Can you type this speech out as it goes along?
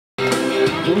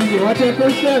Ooh, watch that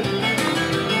first step.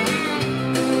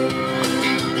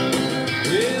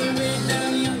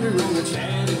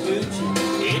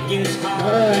 It gets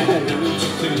hard and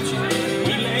coochie.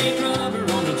 We laid rubber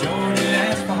on the Georgia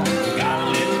asphalt. Got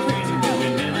a little crazy, but we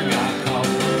never got caught.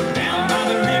 Down by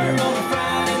the river on a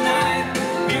Friday night.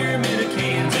 Pyramid of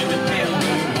cans in the pale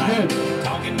moonlight.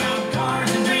 Talking about cars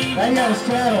and dreams. Now you gotta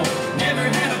straddle. Never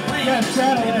had a plan. You gotta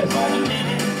straddle this. For a minute.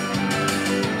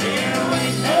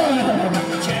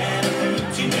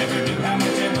 Chattahoochee, never knew how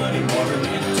much that muddy water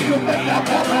meant to me.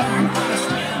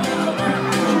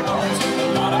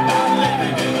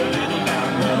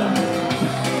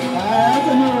 That's a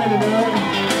new way to do it.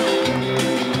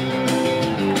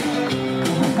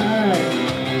 Alright.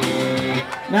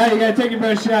 Now you gotta take your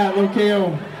best shot, little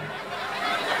KO.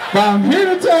 But I'm here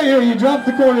to tell you, you dropped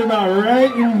the quarter about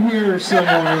right in here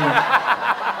somewhere.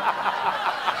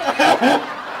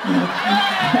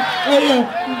 Hey,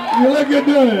 you look good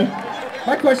doing it.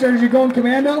 My question is, you going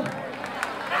commando?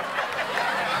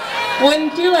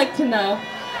 Wouldn't you like to know?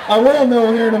 I will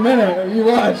know here in a minute. You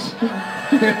watch.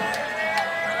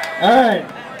 All right.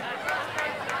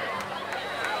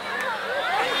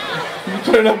 You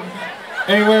put it up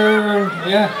anywhere.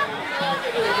 Yeah.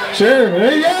 Sure.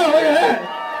 There you go. Look at that.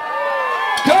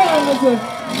 Come on, listen.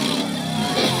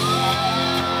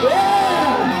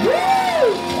 Yeah.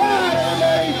 Woo! Wow,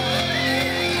 everybody.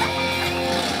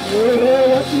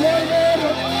 What's the name, man?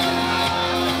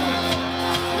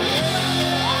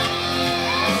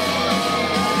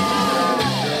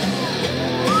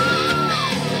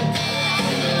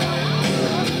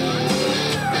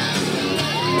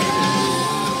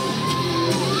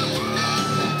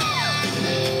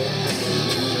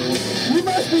 You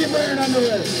must be wearing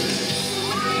underwear.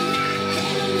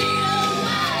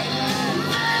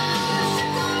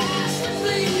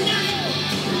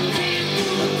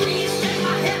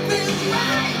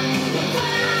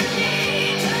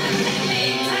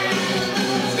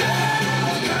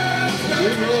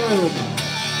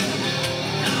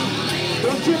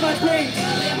 Don't chew my paint.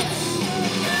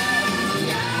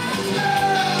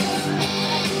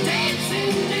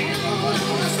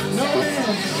 No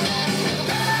hands.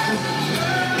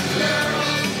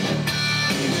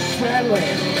 Sadly.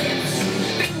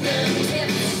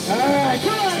 Alright,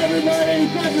 come on everybody,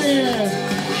 clap your hands.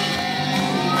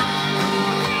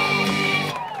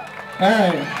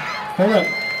 Alright, hold up.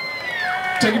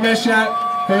 Take your best shot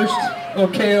first,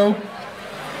 little KO.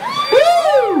 Woo!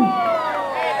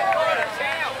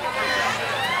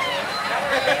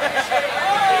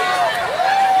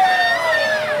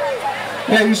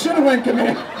 Yeah, you should have went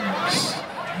command.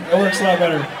 That works a lot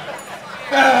better.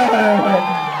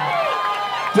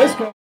 Disco.